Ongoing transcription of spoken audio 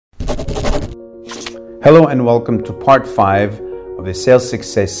Hello and welcome to part 5 of the Sales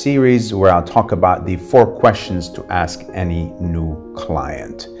Success series, where I'll talk about the 4 questions to ask any new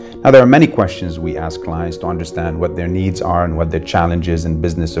client. Now, there are many questions we ask clients to understand what their needs are and what their challenges and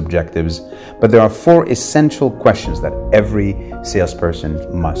business objectives, but there are 4 essential questions that every salesperson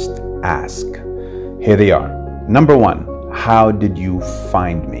must ask. Here they are. Number 1, how did you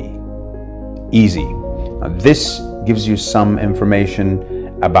find me? Easy. Now, this gives you some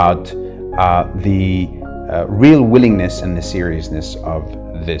information about the real willingness and the seriousness of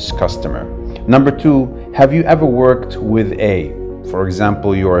this customer. Number 2, have you ever worked with for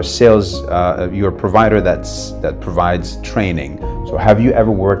example, you're a provider that provides training. So have you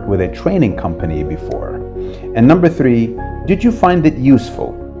ever worked with a training company before? And number 3, did you find it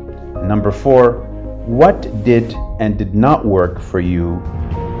useful? Number 4, what did and did not work for you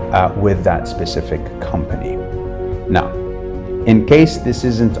with that specific company? Now, in case this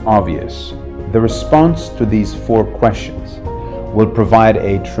isn't obvious, the response to these 4 questions will provide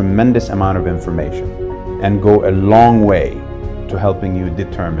a tremendous amount of information and go a long way to helping you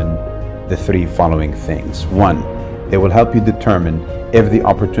determine the 3 following things. 1, they will help you determine if the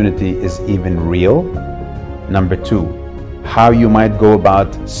opportunity is even real. Number 2, how you might go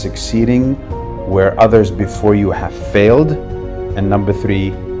about succeeding where others before you have failed. And number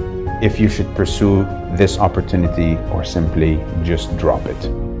 3, if you should pursue this opportunity or simply just drop it.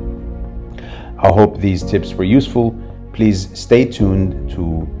 I hope these tips were useful. Please stay tuned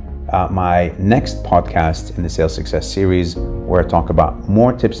to my next podcast in the Sales Success series, where I talk about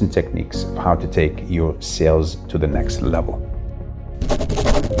more tips and techniques of how to take your sales to the next level.